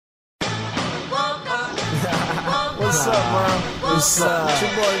What's up, man? What's up? It's your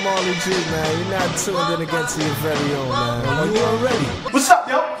boy Marley G, man. You're not tuned in again to your very own, man. Oh, you already? What's up,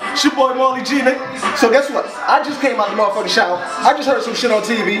 yo? It's your boy Marley G, nigga. So guess what? I just came out the motherfucking shower. I just heard some shit on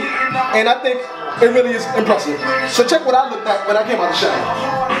TV, and I think it really is impressive. So check what I looked like when I came out the shower.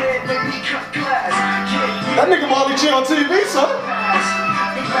 That nigga Marley G on TV, son.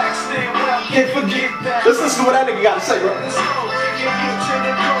 Can't forget. Let's listen to what that nigga got to say, bro.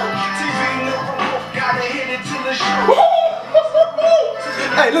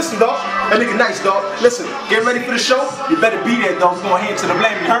 Hey, listen, dog. That nigga nice, dog. Listen, get ready for the show. You better be there, dog. We're going to head to the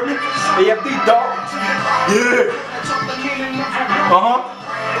BLAM. You heard me? AFD, dog. Yeah.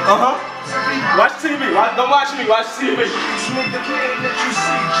 Watch TV. Don't watch me. Watch TV.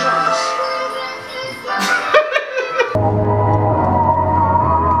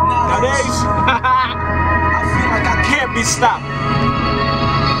 Nowadays, I feel like I can't be stopped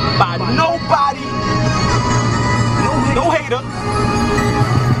by nobody. No hater.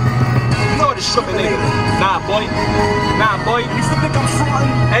 You know what a sugar nigga. Nah, boy. Nah, boy. You feel like I'm frontin'?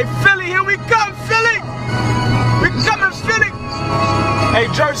 Hey, Philly, here we come, Philly. We coming, Philly.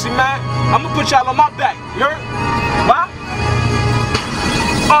 Hey, Jersey, man. I'm gonna put y'all on my back. You heard? Why?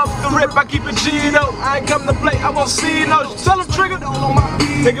 Off the rip, I keep it G, though. I ain't come to play. I won't see you, no. Tell them, Trigger.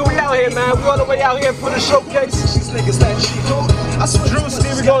 Nigga, we out here, man. We all the way out here for the showcase.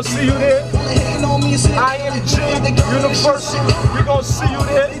 Drewski, we gonna see you there. IMG, Universal, we gonna see you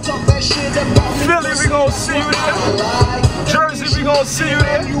there. Philly, we gonna see you there. Jersey, we gonna see you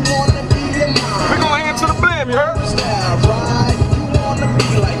there. We gonna head to the BLAM, you heard? Yeah.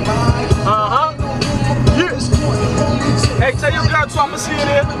 Hey, tell your girl too, I'ma see you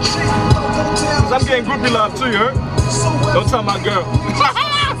there. Cause I'm getting groupie love too, you heard? Don't tell my girl.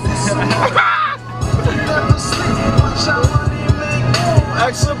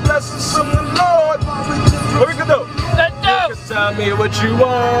 Extra blessings from the Lord. What we can do? Let's go. You can tell me what you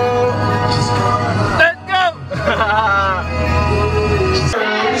want. Let's go.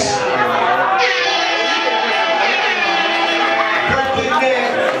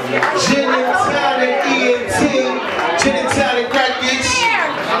 Gin and tonic, ENT, gin and tonic crackers.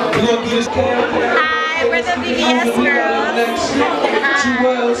 We're gonna do this. Hi, we're the BBS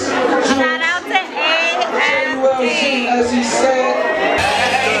girls. Shout out to AFD. As he said.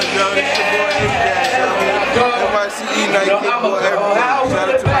 NYCE night, kick boy, everything. Shout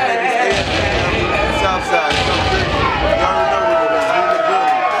out to my niggas, AFD, Southside. Y'all already know what it is. We in the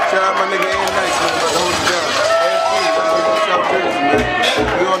building. Shout out my nigga A Nice, man. About to hold it down. AFD, South Jersey, man.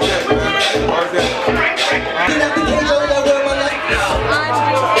 We on deck, man. All day.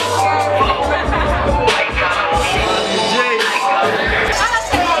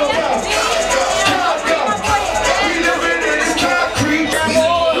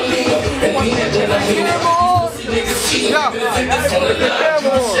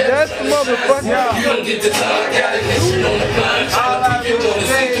 That's the motherfucker.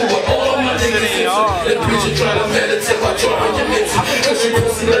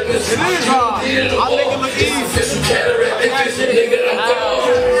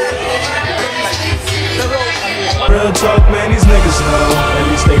 Real talk, man, these niggas know. At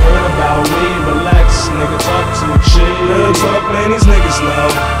least they heard about me. Relax, nigga, talk to shit. Real talk, man, these niggas know.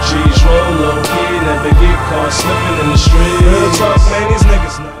 G's roll low key, never get caught slipping in the street. Real talk, man, these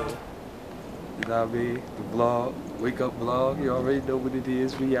niggas know. You know what I mean? The vlog, wake up vlog. You already know what it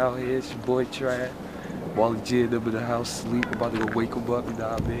is. We out here. It's your boy Trav. Marley G up in the house, sleep. About to go wake him up. You know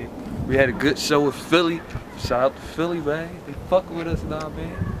what I mean? We had a good show with Philly. Shout out to Philly, man. They fucking with us, you know what I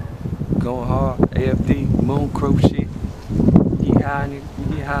mean? Going hard, AFD, Moon Crow shit. Ye high nigga,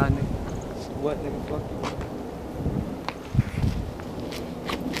 So what nigga, fuck you?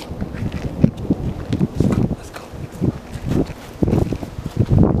 Let's go.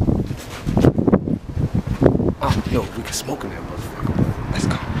 Oh, yo, we can smoke in that motherfucker. Let's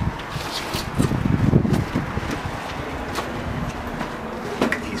go.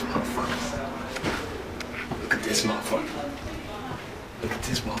 Look at these motherfuckers. Look at this motherfucker. Look at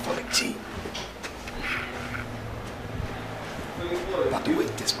this motherfucker G. About to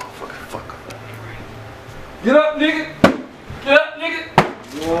wake this motherfucker fuck up. Get up, nigga. Get up, nigga.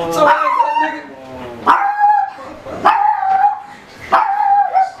 What's up, nigga?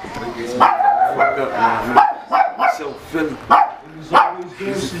 Fuck up, man. So Philly.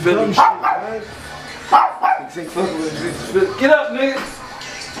 He's Philly. Get up, nigga.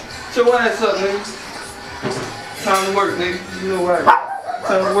 Get your ass up, nigga. Time to work, nigga. You know what?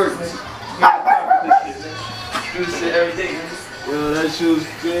 Time to work, nigga. Do this shit every day, nigga. Yo, that shit was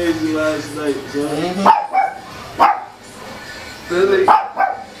crazy last night, son. Philly.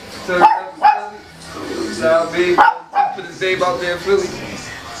 Turn up, Philly. South Big. name out there in Philly?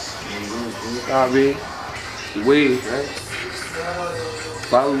 I mean, the wave, right?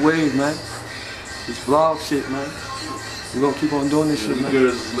 Follow the wave, man. This vlog shit, man. We're gonna keep on doing this shit, man.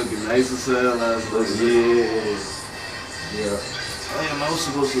 Girls is looking nice as hell last night. Yeah. Damn, I was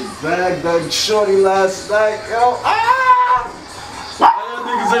supposed to bag that shorty last night, yo. Ah! Y'all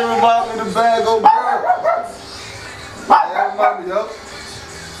niggas ain't remind me to bag old girl. Yeah, mommy, yo.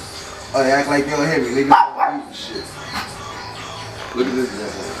 Oh, they act like you don't hear me. Niggas don't eat and shit. Look at this guy.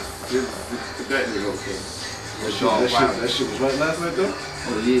 That nigga okay. That shit was right last night, though?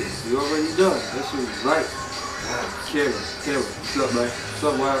 Oh yeah, you already done. That shit was right. Karen, what's up, man? What's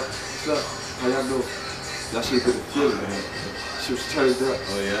up, Wild? What's up? How y'all doing? That shit could have filled, man. She was turned up.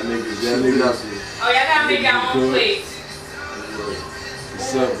 Oh yeah, niggas. Oh, y'all gotta make your own plates.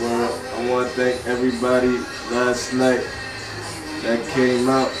 What's up, world? I want to thank everybody last night that came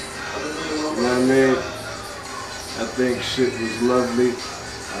out. You know what I mean? I think shit was lovely.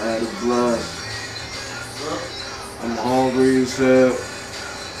 I had a blast. I'm hungry as hell.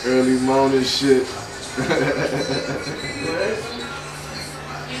 Early morning shit.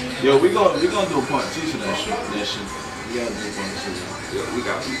 Yo, we gonna do a part 2 to that shit. We gotta do a part 2. Yo, we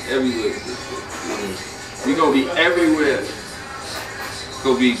gotta be everywhere. We gonna be everywhere. It's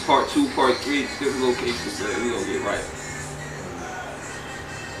gonna be part 2, part 3, different locations, man. We gonna get right.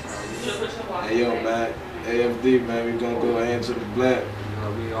 Hey yo, man. AFD, man. We gonna go ahead to the BLAM.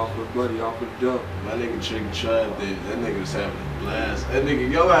 We off with buddy, off with dump. My nigga Trick tried there. That nigga was having a blast. That nigga,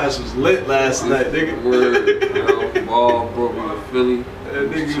 your ass was lit last night, nigga. Word, you know, ball broke me to Philly. That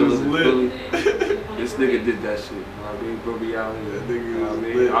nigga was lit. This nigga did that shit. You know what I mean? Bro, be out here. That nigga was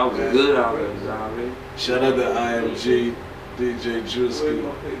lit. I was good out here. You know what I mean? Shout out to IMG, DJ Drewski.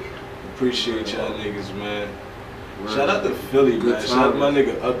 Appreciate y'all niggas, man. Word. Shout out to Philly, Good man. Shout out to my time.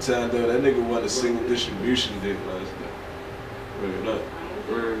 nigga Uptown, though. That nigga won a single distribution deal last night. Word up.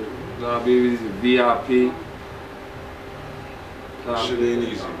 Word. You know what I mean? This is VIP. Shit ain't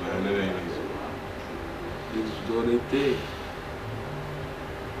easy, man. It ain't easy. Niggas doing their thing.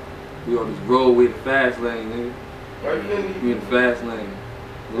 We on this road, we in the fast lane, nigga. We in the fast lane.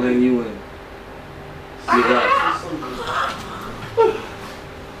 The lane you in. Get out.